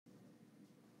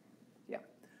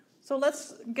So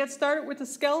let's get started with the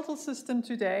skeletal system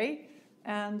today.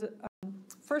 And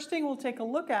first thing we'll take a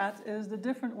look at is the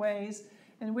different ways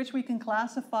in which we can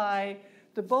classify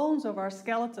the bones of our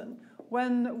skeleton.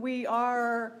 When we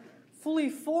are fully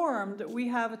formed, we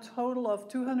have a total of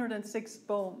 206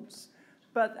 bones.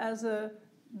 But as a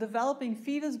developing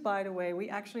fetus, by the way, we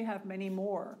actually have many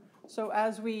more. So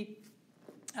as we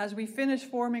finish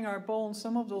forming our bones,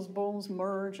 some of those bones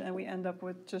merge and we end up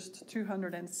with just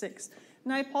 206.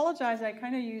 And I apologize, I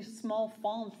kind of used small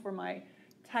font for my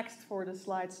text for the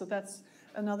slides, so that's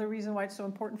another reason why it's so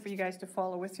important for you guys to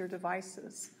follow with your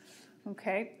devices.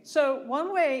 Okay, so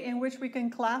one way in which we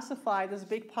can classify this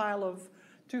big pile of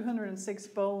 206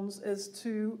 bones is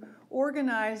to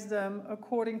organize them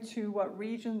according to what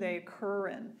region they occur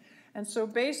in. And so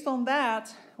based on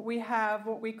that, we have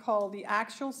what we call the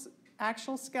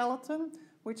axial skeleton,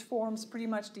 which forms pretty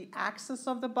much the axis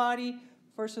of the body,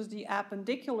 versus the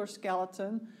appendicular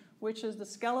skeleton, which is the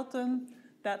skeleton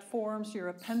that forms your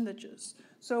appendages.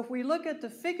 So if we look at the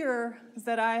figure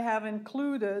that I have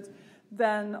included,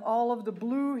 then all of the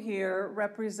blue here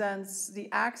represents the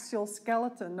axial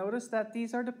skeleton. Notice that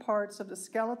these are the parts of the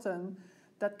skeleton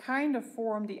that kind of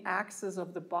form the axis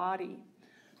of the body.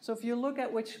 So if you look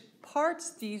at which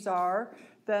parts these are,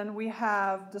 then we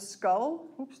have the skull.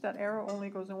 Oops, that arrow only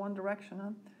goes in one direction,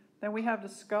 huh? Then we have the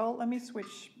skull. Let me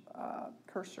switch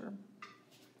cursor.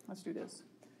 Let's do this.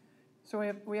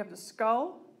 So we have the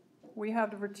skull, we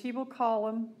have the vertebral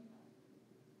column,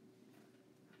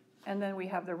 and then we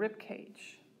have the rib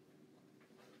cage.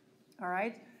 All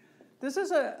right? This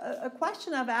is a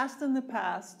question I've asked in the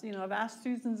past. You know, I've asked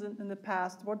students in the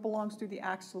past, what belongs to the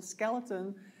axial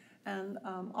skeleton? And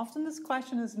often this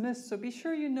question is missed, so be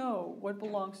sure you know what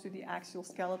belongs to the axial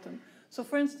skeleton. So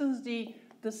for instance, the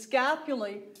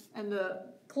scapulae and the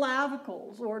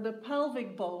clavicles or the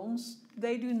pelvic bones,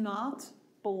 they do not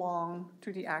belong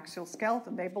to the axial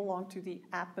skeleton. They belong to the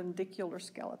appendicular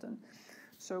skeleton.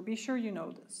 So be sure you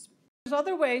know this. There's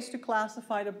other ways to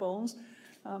classify the bones.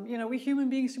 You know, we human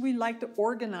beings, we like to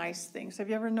organize things. Have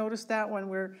you ever noticed that when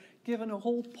we're given a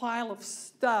whole pile of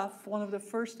stuff, one of the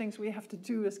first things we have to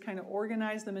do is kind of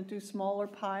organize them into smaller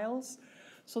piles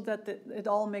so that it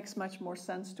all makes much more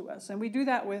sense to us. And we do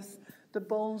that with the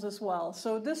bones as well.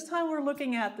 So this time we're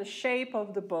looking at the shape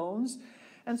of the bones.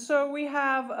 And so we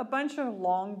have a bunch of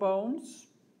long bones,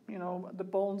 you know, the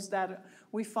bones that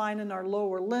we find in our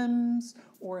lower limbs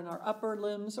or in our upper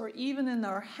limbs or even in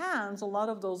our hands. A lot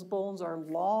of those bones are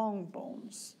long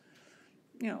bones.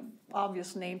 You know,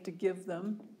 obvious name to give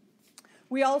them.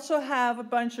 We also have a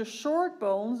bunch of short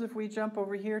bones. If we jump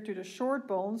over here to the short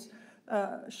bones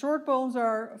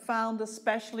are found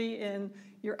especially in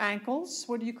your ankles.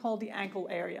 What do you call the ankle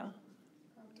area?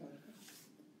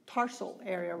 Tarsal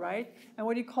area, right? And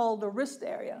what do you call the wrist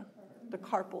area? The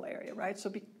carpal area, right? So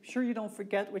be sure you don't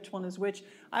forget which one is which.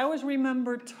 I always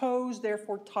remember toes,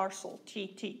 therefore tarsal,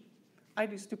 TT. I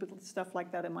do stupid stuff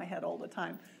like that in my head all the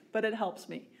time, but it helps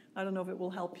me. I don't know if it will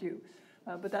help you,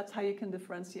 but that's how you can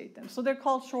differentiate them. So they're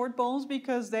called short bones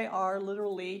because they are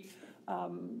literally,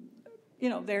 you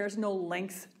know, there's no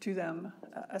length to them,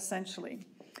 essentially.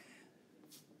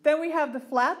 Then we have the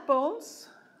flat bones.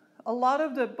 A lot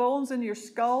of the bones in your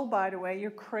skull, by the way,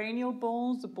 your cranial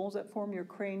bones, the bones that form your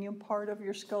cranium part of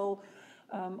your skull,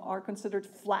 are considered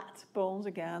flat bones,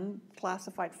 again,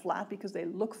 classified flat because they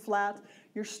look flat.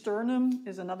 Your sternum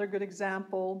is another good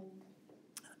example,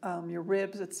 your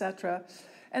ribs, etc.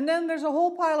 And then there's a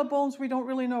whole pile of bones we don't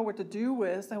really know what to do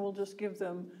with, and we'll just give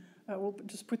them, we'll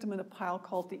just put them in a pile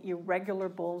called the irregular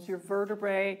bones. Your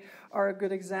vertebrae are a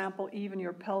good example. Even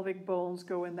your pelvic bones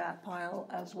go in that pile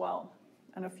as well,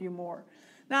 and a few more.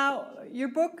 Now, your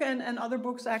book and other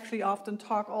books actually often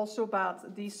talk also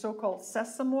about these so-called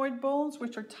sesamoid bones,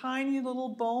 which are tiny little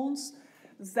bones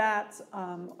that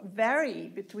vary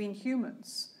between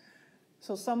humans.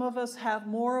 So some of us have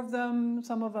more of them,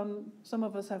 some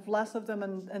of us have less of them,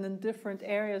 and in different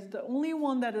areas. The only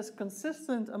one that is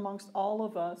consistent amongst all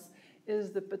of us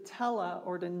is the patella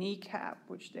or the kneecap,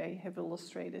 which they have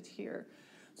illustrated here.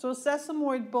 So a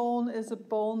sesamoid bone is a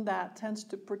bone that tends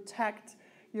to protect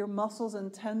your muscles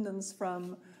and tendons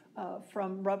from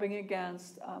rubbing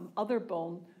against other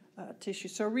bone tissue.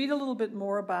 So read a little bit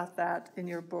more about that in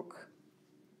your book.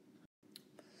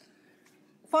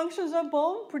 Functions of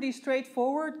bone, pretty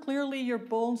straightforward. Clearly your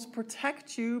bones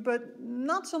protect you, but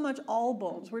not so much all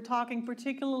bones. We're talking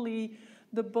particularly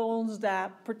the bones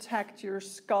that protect your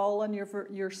skull and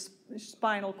your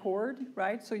spinal cord,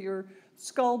 right? So your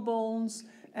skull bones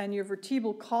and your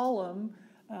vertebral column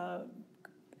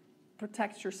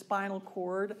protects your spinal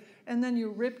cord. And then your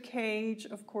rib cage,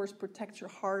 of course, protects your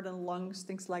heart and lungs,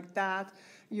 things like that.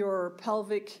 Your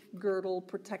pelvic girdle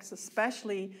protects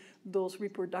especially those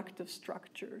reproductive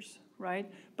structures,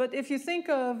 right? But if you think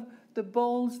of the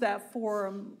bones that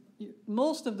form,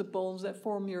 most of the bones that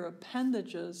form your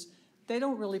appendages, they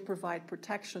don't really provide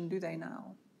protection, do they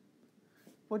now?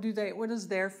 What is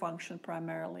their function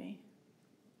primarily?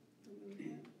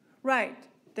 Right.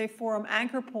 They form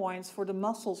anchor points for the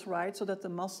muscles, right? So that the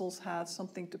muscles have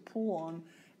something to pull on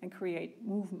and create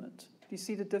movement. Do you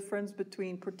see the difference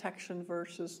between protection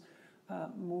versus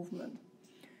movement?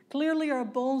 Clearly, our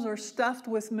bones are stuffed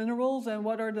with minerals, and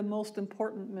what are the most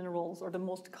important minerals, or the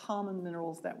most common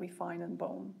minerals that we find in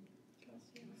bone?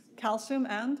 Calcium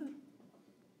and?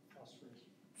 Phosphorus.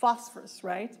 Phosphorus,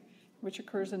 right? Which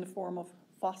occurs in the form of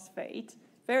phosphate.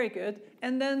 Very good.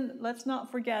 And then let's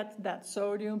not forget that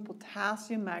sodium,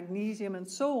 potassium, magnesium, and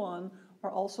so on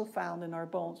are also found in our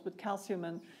bones. But calcium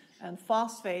and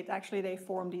phosphate, actually they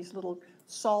form these little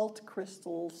salt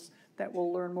crystals that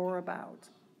we'll learn more about.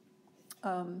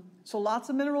 So lots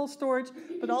of mineral storage,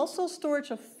 but also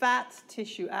storage of fat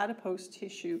tissue, adipose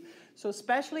tissue. So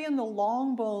especially in the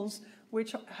long bones,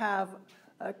 which have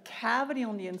a cavity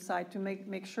on the inside to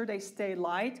make sure they stay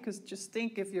light, because just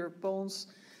think if your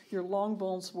long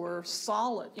bones were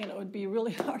solid, it'd be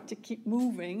really hard to keep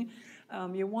moving.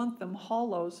 You want them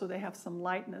hollow so they have some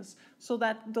lightness. So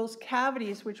that those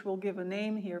cavities, which we'll give a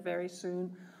name here very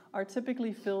soon, are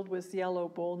typically filled with yellow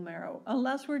bone marrow,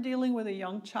 unless we're dealing with a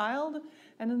young child,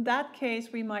 and in that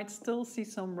case we might still see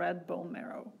some red bone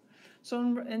marrow. So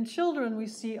in children we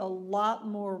see a lot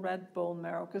more red bone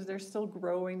marrow because they're still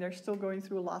growing, they're still going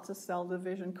through lots of cell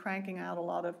division, cranking out a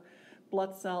lot of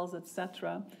blood cells,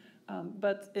 etc.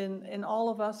 But in all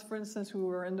of us, for instance, who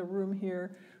are in the room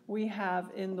here, we have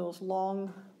in those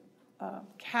long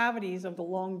cavities of the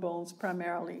long bones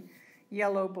primarily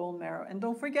yellow bone marrow. And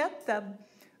don't forget that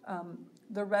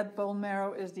the red bone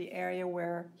marrow is the area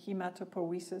where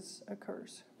hematopoiesis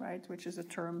occurs, right? Which is a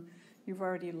term you've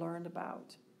already learned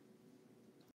about.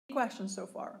 Any questions so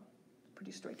far?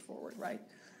 Pretty straightforward, right?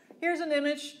 Here's an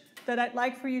image that I'd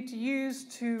like for you to use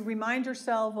to remind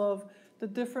yourself of the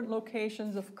different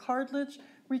locations of cartilage.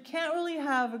 We can't really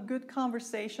have a good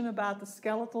conversation about the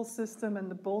skeletal system and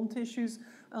the bone tissues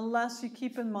unless you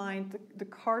keep in mind the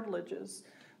cartilages.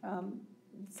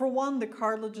 For one, the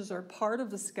cartilages are part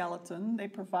of the skeleton. They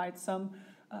provide some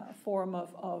form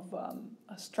of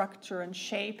a structure and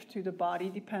shape to the body,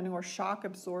 depending on shock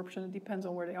absorption. It depends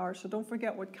on where they are. So don't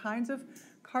forget what kinds of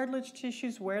cartilage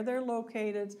tissues, where they're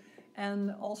located,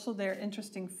 and also their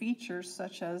interesting features,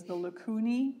 such as the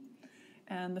lacunae,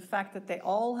 and the fact that they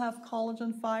all have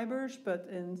collagen fibers, but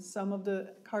in some of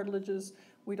the cartilages,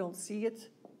 we don't see it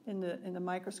in the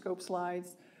microscope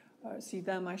slides, see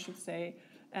them, I should say.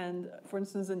 And for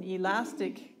instance, in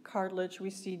elastic cartilage, we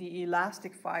see the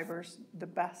elastic fibers the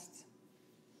best.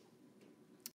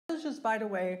 Cartilages, by the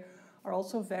way, are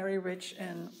also very rich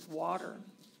in water.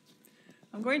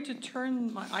 I'm going to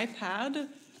turn my iPad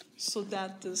so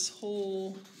that this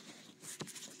whole...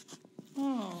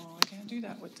 Oh, I can't do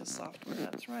that with the software,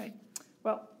 that's right.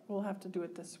 Well, we'll have to do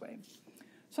it this way.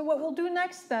 So what we'll do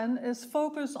next then is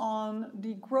focus on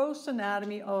the gross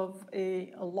anatomy of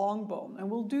a long bone. And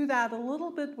we'll do that a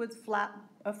little bit with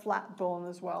a flat bone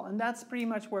as well. And that's pretty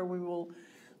much where we will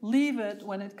leave it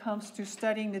when it comes to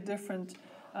studying the different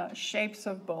shapes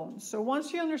of bones. So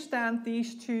once you understand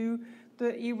these two,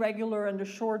 the irregular and the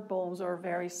short bones are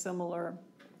very similar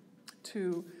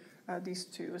to these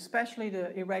two, especially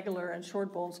the irregular and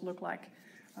short bones look like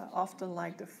often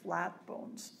like the flat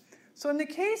bones. So in the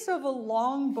case of a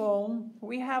long bone,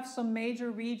 we have some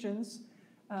major regions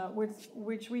with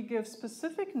which we give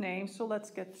specific names. So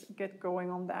let's get going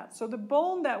on that. So the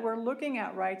bone that we're looking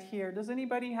at right here, does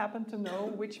anybody happen to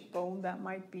know which bone that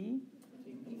might be?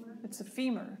 Femur. It's a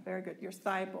femur. Very good. Your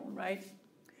thigh bone, right?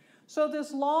 So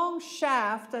this long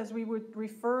shaft, as we would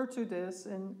refer to this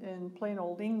in plain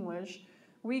old English,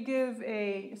 we give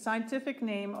a scientific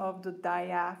name of the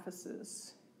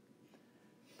diaphysis.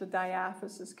 The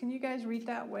diaphysis. Can you guys read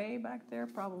that way back there?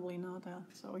 Probably not.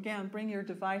 So again, bring your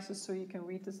devices so you can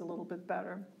read this a little bit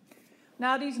better.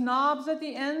 Now these knobs at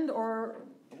the end, or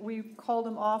we call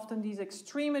them often these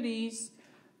extremities,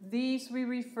 these we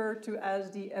refer to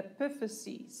as the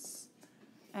epiphyses.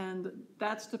 And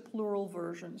that's the plural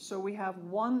version. So we have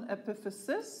one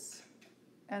epiphysis,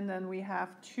 and then we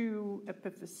have two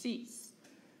epiphyses.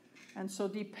 And so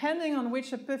depending on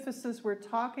which epiphysis we're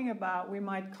talking about, we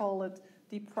might call it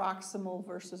the proximal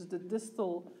versus the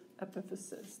distal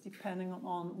epiphysis, depending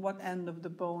on what end of the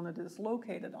bone it is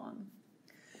located on.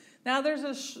 Now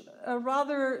there's a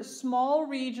rather small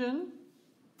region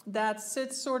that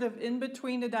sits sort of in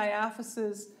between the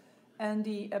diaphysis and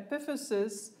the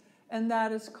epiphysis, and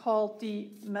that is called the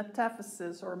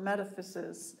metaphysis or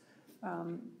metaphysis.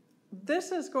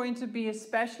 This is going to be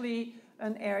especially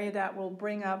an area that we'll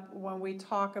bring up when we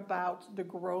talk about the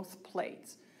growth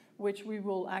plate, which we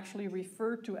will actually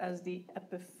refer to as the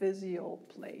epiphyseal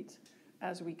plate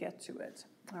as we get to it.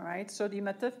 All right, so the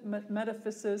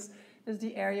metaphysis is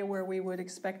the area where we would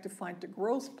expect to find the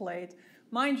growth plate.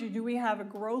 Mind you, do we have a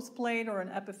growth plate or an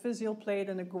epiphyseal plate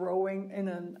in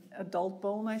an adult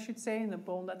bone, I should say, in a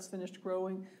bone that's finished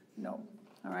growing? No.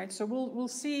 All right, so we'll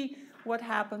see what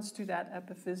happens to that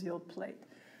epiphyseal plate.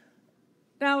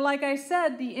 Now, like I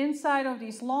said, the inside of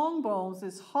these long bones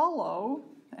is hollow,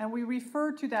 and we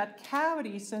refer to that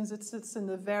cavity, since it sits in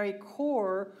the very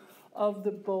core of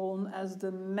the bone, as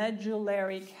the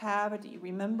medullary cavity.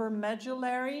 Remember,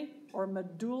 medullary or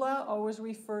medulla always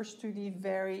refers to the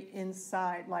very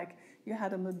inside, like you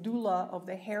had a medulla of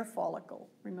the hair follicle.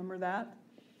 Remember that?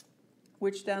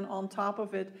 Which then on top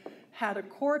of it had a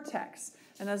cortex.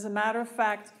 And as a matter of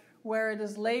fact, where it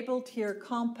is labeled here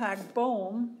compact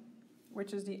bone,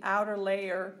 which is the outer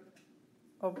layer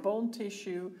of bone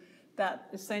tissue that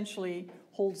essentially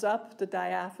holds up the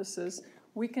diaphysis,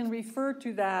 we can refer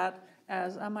to that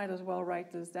as, I might as well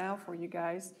write this down for you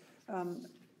guys,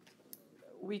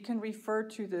 we can refer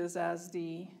to this as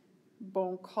the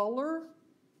bone collar,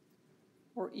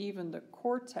 or even the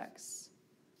cortex.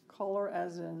 Collar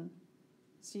as in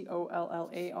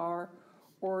C-O-L-L-A-R,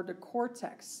 or the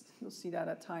cortex. You'll see that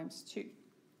at times too.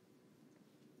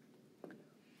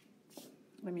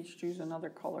 Let me choose another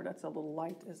color that's a little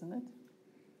light, isn't it?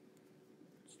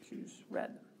 Let's choose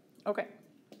red. Okay.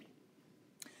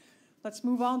 Let's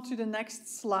move on to the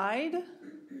next slide.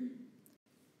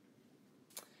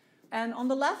 And on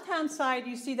the left-hand side,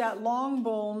 you see that long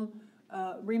bone,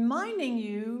 reminding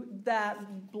you that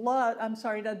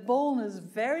that bone is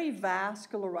very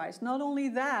vascularized. Not only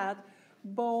that,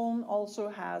 bone also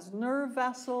has nerve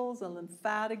vessels and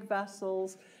lymphatic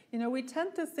vessels. You know, we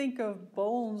tend to think of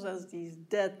bones as these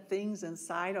dead things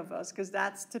inside of us, because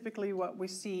that's typically what we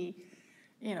see,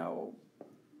 you know.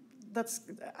 That's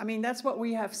what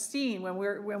we have seen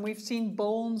when we've seen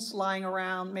bones lying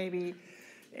around, maybe,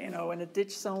 you know, in a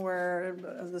ditch somewhere,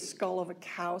 the skull of a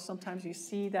cow. Sometimes you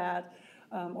see that,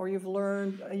 or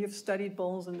you've studied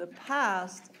bones in the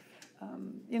past.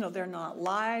 You know, they're not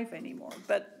live anymore.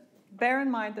 But bear in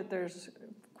mind that there's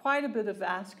quite a bit of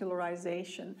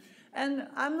vascularization. And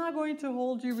I'm not going to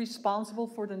hold you responsible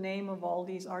for the name of all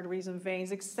these arteries and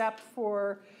veins, except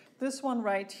for this one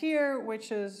right here,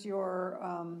 which is your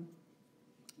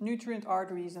nutrient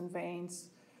arteries and veins,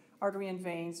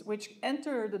 which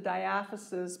enter the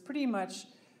diaphysis pretty much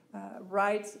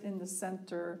right in the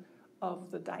center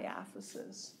of the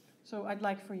diaphysis. So I'd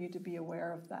like for you to be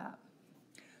aware of that.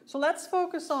 So let's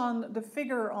focus on the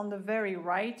figure on the very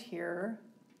right here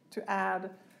to add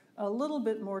a little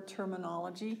bit more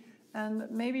terminology. And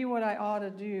maybe what I ought to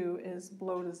do is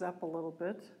blow this up a little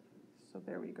bit. So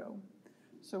there we go.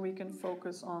 So we can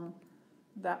focus on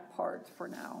that part for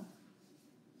now.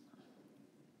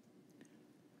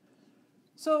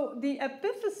 So the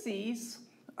epiphyses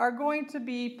are going to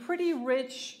be pretty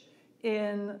rich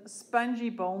in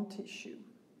spongy bone tissue.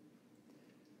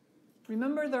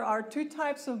 Remember, there are two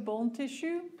types of bone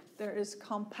tissue. There is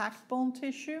compact bone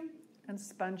tissue and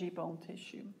spongy bone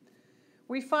tissue.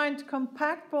 We find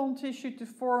compact bone tissue to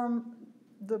form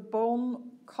the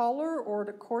bone collar or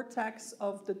the cortex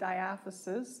of the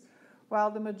diaphysis,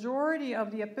 while the majority of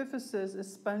the epiphysis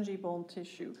is spongy bone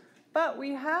tissue. But we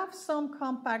have some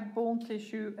compact bone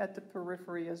tissue at the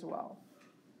periphery as well,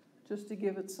 just to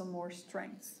give it some more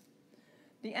strength.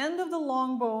 The end of the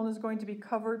long bone is going to be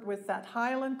covered with that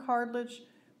hyaline cartilage,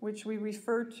 which we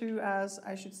refer to as,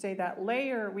 I should say, that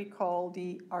layer we call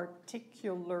the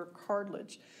articular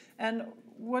cartilage. And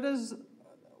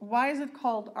why is it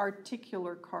called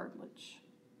articular cartilage?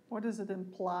 What is it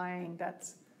implying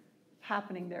that's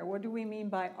happening there? What do we mean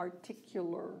by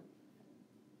articular?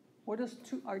 What does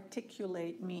to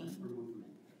articulate mean?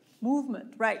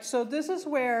 Movement, right. So this is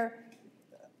where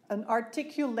an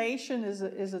articulation is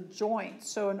a joint.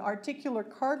 So an articular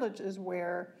cartilage is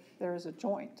where there is a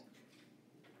joint.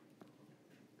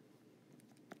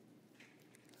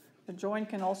 The joint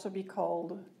can also be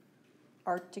called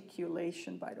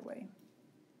articulation, by the way.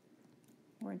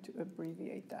 I'm going to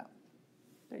abbreviate that.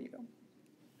 There you go.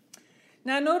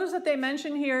 Now notice that they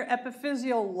mention here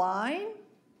epiphyseal line.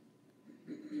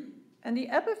 And the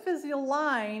epiphyseal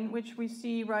line, which we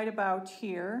see right about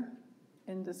here,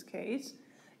 in this case,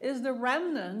 is the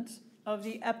remnant of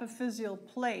the epiphyseal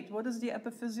plate. What is the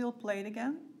epiphyseal plate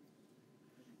again?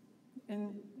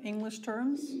 in English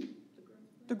terms?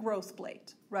 The growth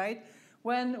plate, right?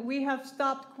 When we have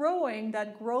stopped growing,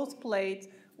 that growth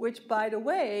plate, which by the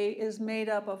way is made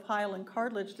up of hyaline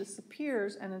cartilage,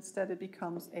 disappears and instead it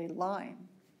becomes a line.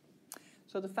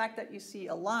 So the fact that you see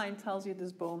a line tells you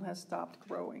this bone has stopped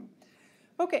growing.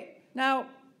 Okay, now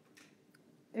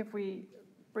if we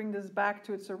bring this back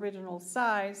to its original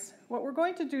size, what we're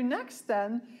going to do next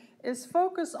then is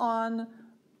focus on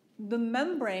the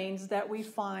membranes that we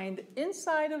find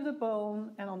inside of the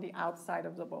bone and on the outside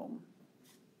of the bone.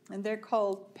 And they're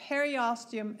called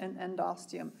periosteum and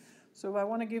endosteum. So I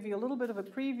want to give you a little bit of a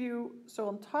preview. So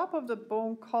on top of the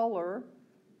bone collar,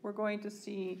 we're going to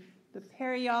see the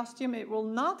periosteum. It will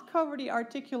not cover the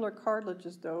articular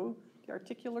cartilages though. The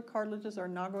articular cartilages are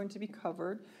not going to be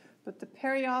covered, but the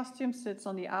periosteum sits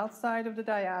on the outside of the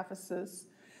diaphysis.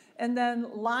 And then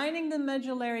lining the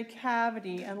medullary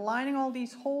cavity and lining all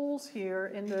these holes here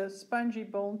in the spongy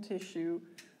bone tissue,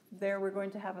 there we're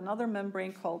going to have another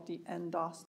membrane called the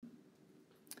endosteum.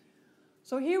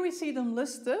 So here we see them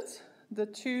listed, the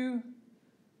two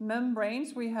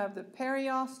membranes. We have the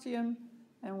periosteum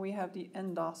and we have the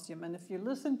endosteum. And if you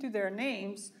listen to their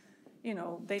names, you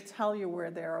know, they tell you where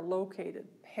they are located.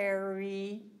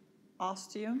 Periosteum,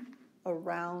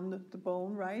 around the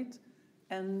bone, right?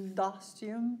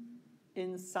 Endosteum,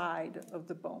 inside of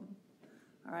the bone.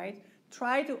 All right?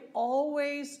 Try to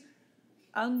always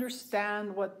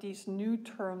understand what these new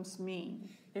terms mean.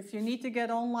 If you need to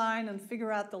get online and figure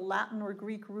out the Latin or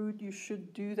Greek root, you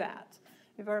should do that.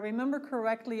 If I remember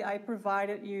correctly, I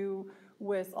provided you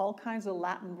with all kinds of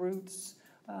Latin roots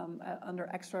under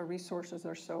extra resources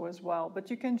or so as well.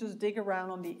 But you can just dig around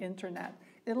on the internet.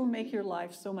 It'll make your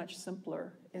life so much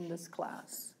simpler in this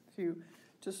class if you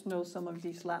just know some of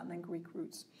these Latin and Greek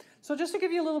roots. So just to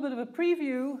give you a little bit of a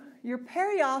preview, your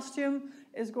periosteum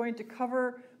is going to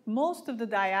cover most of the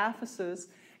diaphysis,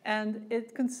 and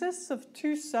it consists of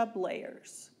two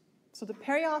sublayers. So the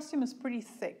periosteum is pretty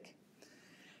thick.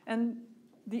 And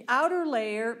the outer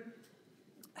layer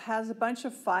has a bunch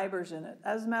of fibers in it.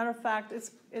 As a matter of fact,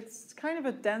 it's kind of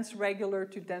a dense regular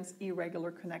to dense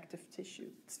irregular connective tissue.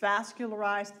 It's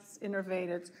vascularized, it's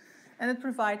innervated, and it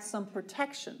provides some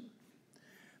protection.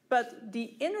 But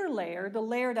the inner layer, the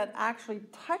layer that actually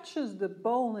touches the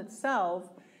bone itself,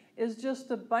 is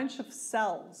just a bunch of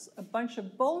cells, a bunch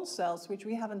of bone cells, which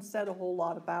we haven't said a whole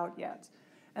lot about yet.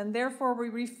 And therefore, we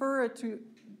refer to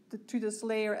this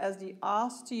layer as the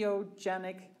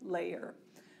osteogenic layer.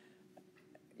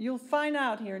 You'll find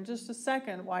out here in just a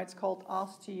second why it's called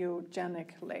osteogenic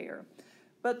layer.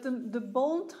 But the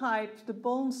bone types, the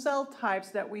bone cell types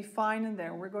that we find in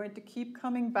there, we're going to keep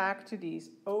coming back to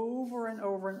these over and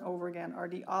over and over again, are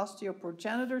the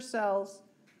osteoprogenitor cells,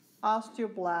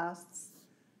 osteoblasts,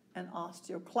 and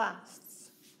osteoclasts.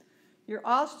 Your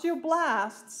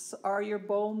osteoblasts are your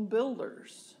bone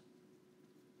builders.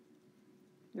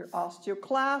 Your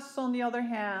osteoclasts, on the other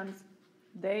hand,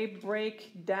 they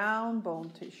break down bone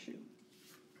tissue.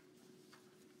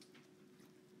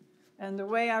 And the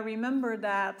way I remember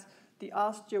that the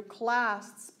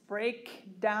osteoclasts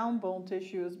break down bone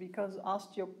tissue is because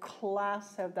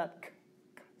osteoclasts have that k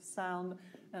sound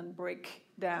and break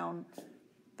down.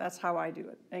 That's how I do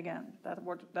it. Again,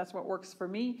 that's what works for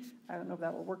me. I don't know if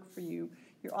that will work for you.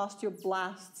 Your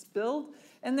osteoblasts build.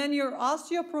 And then your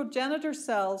osteoprogenitor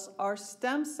cells are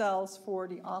stem cells for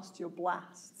the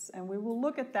osteoblasts. And we will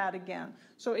look at that again.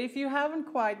 So if you haven't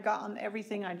quite gotten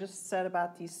everything I just said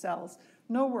about these cells,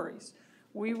 no worries.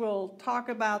 We will talk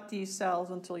about these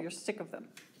cells until you're sick of them.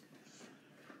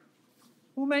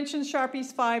 We'll mention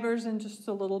Sharpie's fibers in just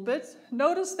a little bit.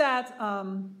 Notice that,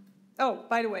 oh,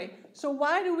 by the way, so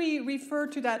why do we refer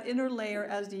to that inner layer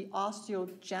as the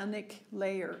osteogenic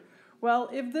layer? Well,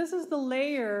 if this is the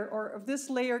layer, or if this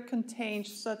layer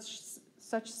contains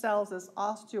such cells as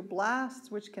osteoblasts,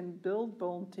 which can build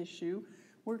bone tissue,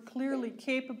 we're clearly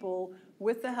capable,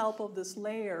 with the help of this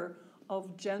layer,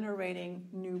 of generating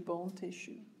new bone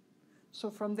tissue. So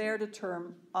from there the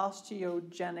term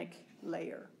osteogenic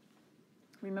layer.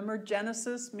 Remember,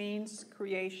 genesis means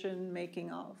creation, making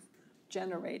of,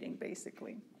 generating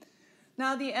basically.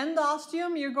 Now the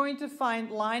endosteum you're going to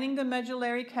find lining the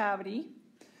medullary cavity,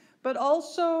 but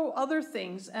also other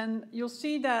things. And you'll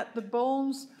see that the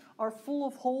bones are full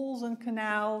of holes and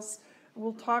canals.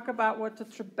 We'll talk about what the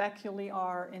trabeculae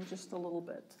are in just a little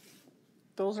bit.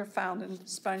 Those are found in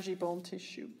spongy bone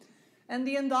tissue. And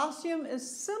the endosteum is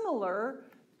similar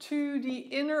to the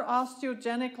inner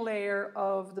osteogenic layer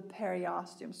of the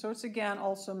periosteum. So it's again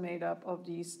also made up of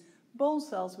these bone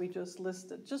cells we just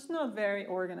listed, just not very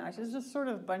organized. It's just sort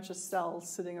of a bunch of cells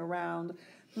sitting around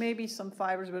Maybe some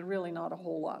fibers, but really not a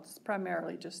whole lot. It's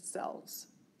primarily just cells.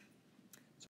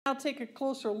 So now take a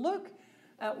closer look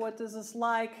at what this is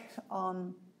like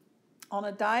on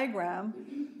a diagram.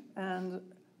 And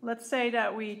let's say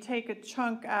that we take a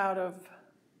chunk out of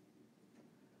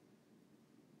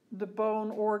the bone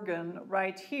organ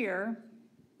right here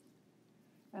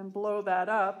and blow that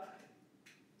up.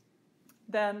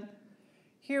 Then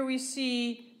here we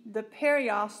see the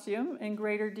periosteum in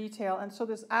greater detail. And so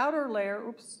this outer layer,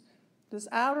 this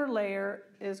outer layer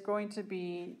is going to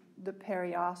be the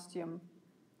periosteum,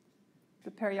 the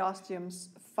periosteum's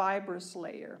fibrous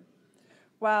layer.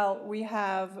 While we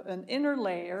have an inner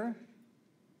layer,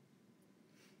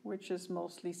 which is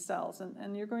mostly cells.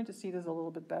 And you're going to see this a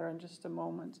little bit better in just a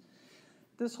moment.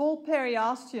 This whole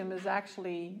periosteum is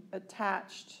actually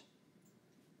attached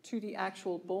to the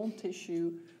actual bone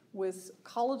tissue with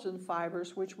collagen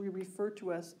fibers, which we refer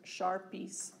to as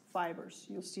Sharpie's fibers.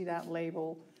 You'll see that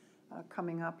label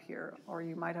coming up here, or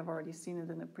you might have already seen it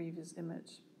in a previous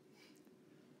image.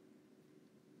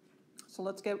 So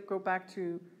let's go back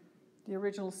to the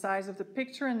original size of the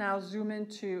picture and now zoom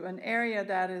into an area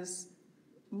that is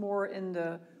more in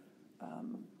the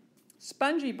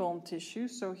spongy bone tissue.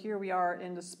 So here we are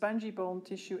in the spongy bone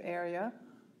tissue area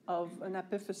of an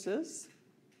epiphysis.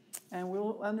 And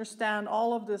we'll understand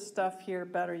all of this stuff here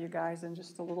better, you guys, in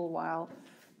just a little while.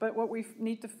 But what we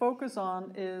need to focus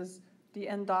on is the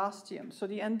endosteum. So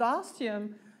the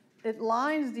endosteum, it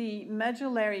lines the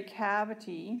medullary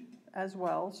cavity as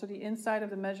well, so the inside of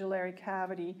the medullary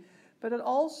cavity, but it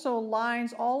also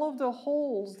lines all of the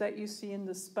holes that you see in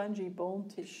the spongy bone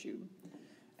tissue.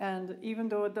 And even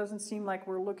though it doesn't seem like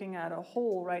we're looking at a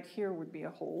hole, right here would be a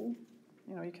hole.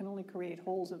 You know, you can only create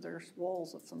holes if there's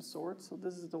walls of some sort. So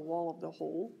this is the wall of the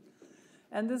hole.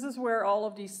 And this is where all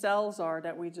of these cells are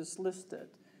that we just listed.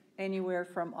 Anywhere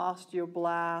from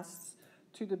osteoblasts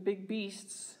to the big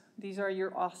beasts. These are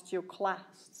your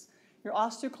osteoclasts. Your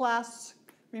osteoclasts,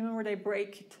 remember, they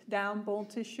break down bone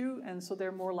tissue, and so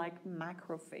they're more like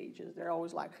macrophages. They're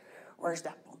always like, where's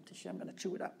that bone tissue? I'm going to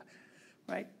chew it up,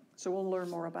 right? So we'll learn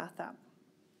more about that.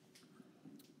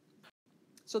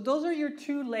 So those are your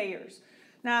two layers.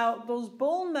 Now, those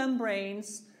bone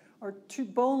membranes, or two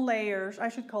bone layers, I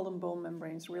should call them bone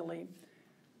membranes really,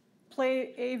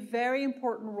 play a very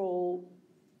important role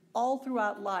all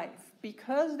throughout life.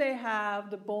 Because they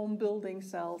have the bone building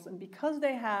cells and because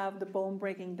they have the bone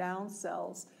breaking down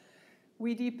cells,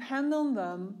 we depend on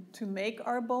them to make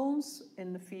our bones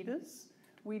in the fetus.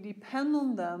 We depend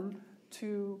on them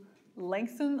to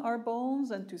lengthen our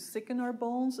bones and to thicken our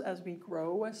bones as we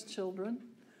grow as children.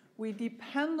 We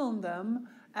depend on them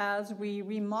as we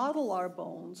remodel our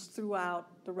bones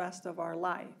throughout the rest of our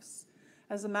lives.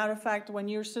 As a matter of fact, when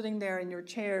you're sitting there in your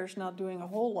chairs not doing a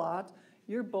whole lot,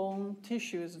 your bone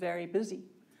tissue is very busy.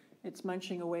 It's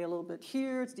munching away a little bit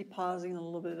here, it's depositing a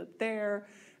little bit there,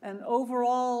 and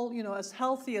overall, you know, as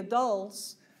healthy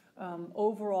adults,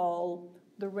 overall,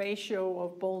 the ratio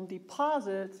of bone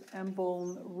deposit and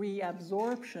bone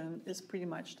reabsorption is pretty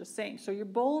much the same. So your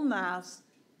bone mass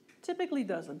typically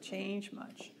doesn't change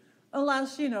much,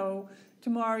 unless, you know,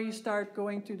 tomorrow you start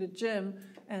going to the gym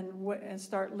and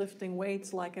start lifting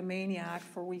weights like a maniac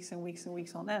for weeks and weeks and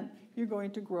weeks on end. You're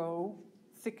going to grow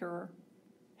thicker,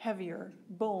 heavier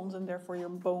bones, and therefore your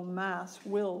bone mass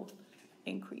will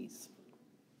increase.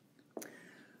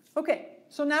 Okay,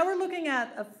 so now we're looking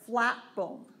at a flat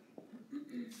bone.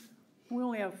 We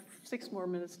only have 6 more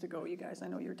minutes to go, you guys. I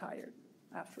know you're tired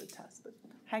after a test, but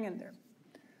hang in there.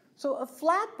 So a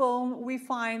flat bone we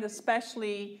find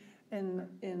especially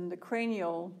in the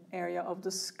cranial area of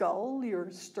the skull. Your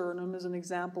sternum is an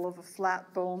example of a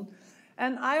flat bone.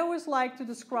 And I always like to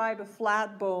describe a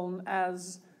flat bone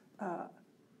as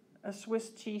a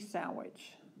Swiss cheese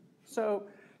sandwich. So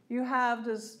you have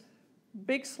this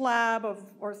big slab of,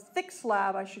 or thick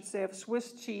slab, I should say, of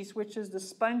Swiss cheese, which is the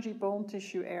spongy bone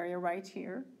tissue area right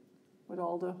here, with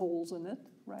all the holes in it,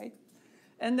 right?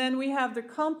 And then we have the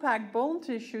compact bone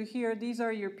tissue here. These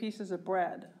are your pieces of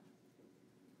bread.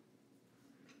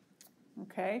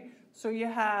 Okay, so you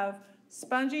have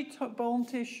spongy bone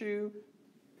tissue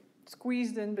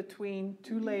squeezed in between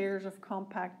 2 layers of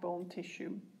compact bone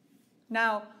tissue.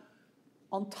 Now,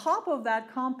 on top of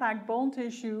that compact bone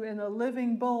tissue in a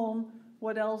living bone,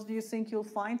 what else do you think you'll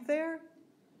find there?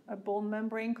 A bone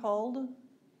membrane called,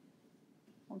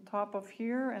 on top of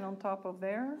here and on top of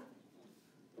there.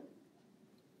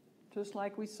 Just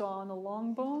like we saw on the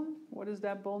long bone. What is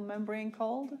that bone membrane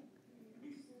called?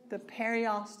 The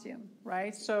periosteum,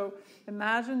 right? So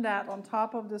imagine that on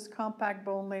top of this compact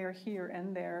bone layer here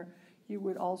and there, you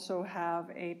would also have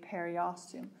a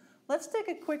periosteum. Let's take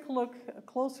a quick look, a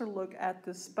closer look at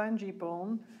the spongy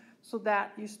bone so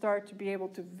that you start to be able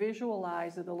to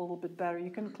visualize it a little bit better. You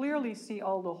can clearly see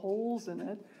all the holes in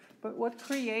it, but what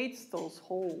creates those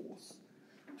holes?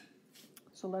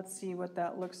 So let's see what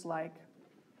that looks like.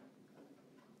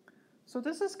 So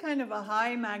this is kind of a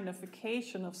high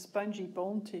magnification of spongy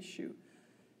bone tissue.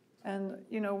 And,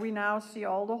 we now see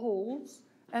all the holes.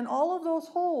 And all of those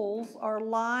holes are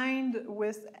lined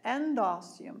with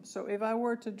endosteum. So if I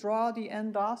were to draw the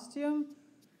endosteum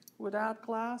without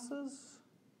glasses,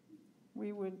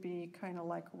 we would be kind of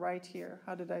like right here.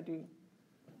 How did I do?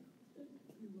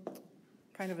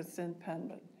 Kind of a thin pen,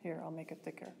 but here, I'll make it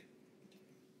thicker.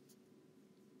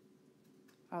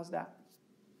 How's that?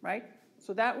 Right?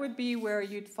 So that would be where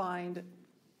you'd find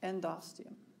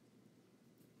endosteum,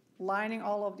 lining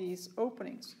all of these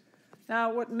openings.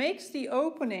 Now, what makes the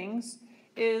openings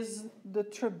is the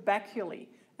trabeculae.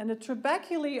 And the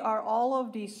trabeculae are all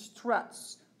of these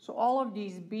struts. So all of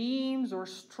these beams or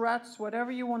struts, whatever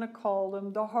you want to call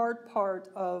them, the hard part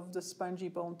of the spongy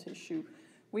bone tissue,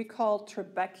 we call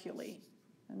trabeculae.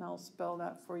 And I'll spell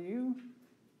that for you.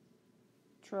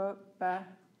 Trabeculae.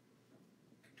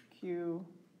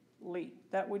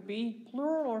 That would be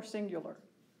plural or singular?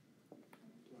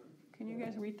 Can you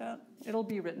guys read that? It'll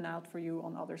be written out for you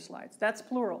on other slides. That's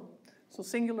plural. So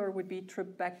singular would be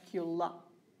trabecula,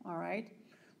 all right?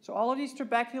 So all of these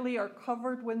trabeculae are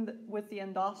covered with the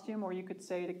endosteum, or you could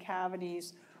say the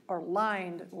cavities are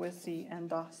lined with the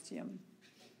endosteum.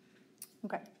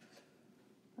 Okay,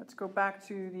 let's go back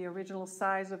to the original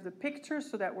size of the picture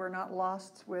so that we're not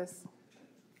lost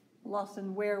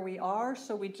in where we are.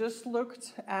 So we just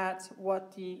looked at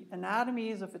what the anatomy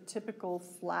is of a typical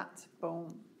flat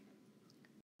bone.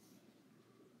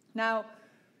 Now,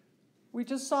 we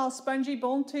just saw spongy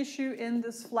bone tissue in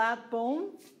this flat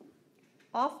bone.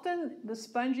 Often, the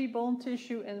spongy bone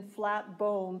tissue in flat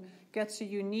bone gets a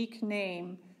unique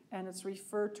name, and it's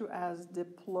referred to as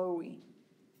diploe.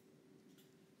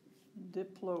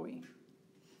 Diploe.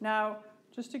 Now,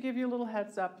 just to give you a little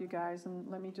heads up, you guys, and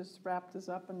let me just wrap this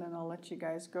up, and then I'll let you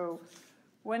guys go.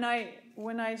 When I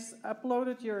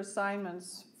uploaded your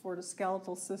assignments for the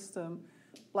skeletal system,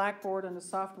 Blackboard and the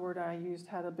software I used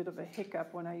had a bit of a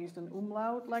hiccup when I used an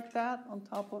umlaut like that on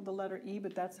top of the letter E,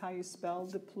 but that's how you spell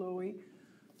diploe.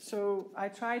 So I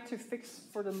tried to fix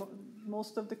for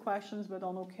most of the questions, but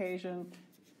on occasion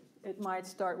it might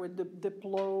start with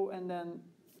diplo and then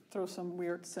throw some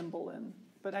weird symbol in.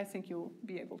 But I think you'll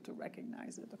be able to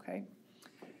recognize it, okay?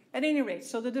 At any rate,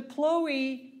 so the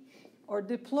diploe, or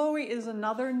diploe, is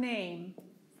another name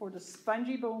for the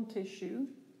spongy bone tissue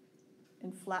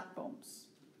in flat bones,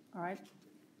 all right?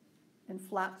 In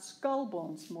flat skull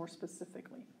bones, more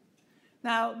specifically.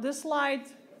 Now, this slide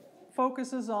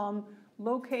focuses on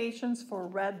locations for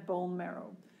red bone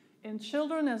marrow. In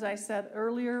children, as I said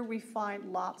earlier, we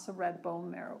find lots of red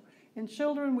bone marrow. In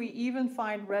children, we even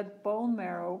find red bone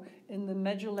marrow in the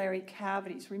medullary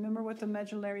cavities. Remember what the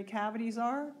medullary cavities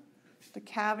are? The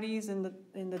cavities in the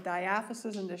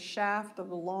diaphysis and the shaft of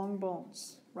the long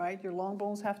bones, right? Your long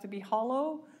bones have to be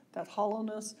hollow. That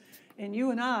hollowness in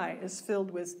you and I is filled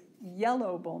with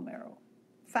yellow bone marrow,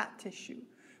 fat tissue.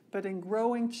 But in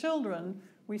growing children,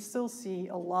 we still see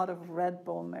a lot of red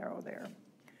bone marrow there.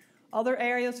 Other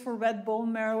areas for red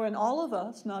bone marrow in all of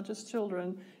us, not just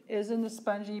children, is in the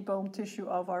spongy bone tissue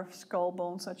of our skull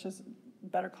bones, such as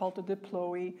better called the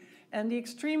diploe, and the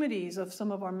extremities of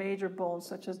some of our major bones,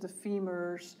 such as the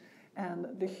femurs and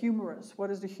the humerus.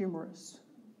 What is the humerus?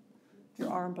 Your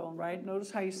arm bone, right?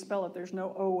 Notice how you spell it. There's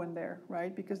no O in there,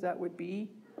 right? Because that would be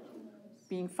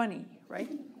being funny, right?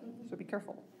 So be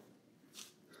careful.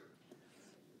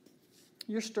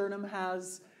 Your sternum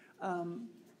has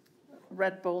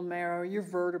red bone marrow. Your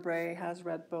vertebrae have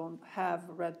red bone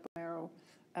marrow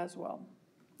as well.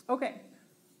 Okay,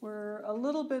 we're a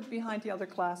little bit behind the other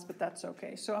class, but that's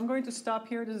okay. So I'm going to stop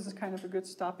here. This is kind of a good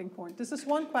stopping point. This is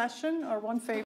one question or one favor.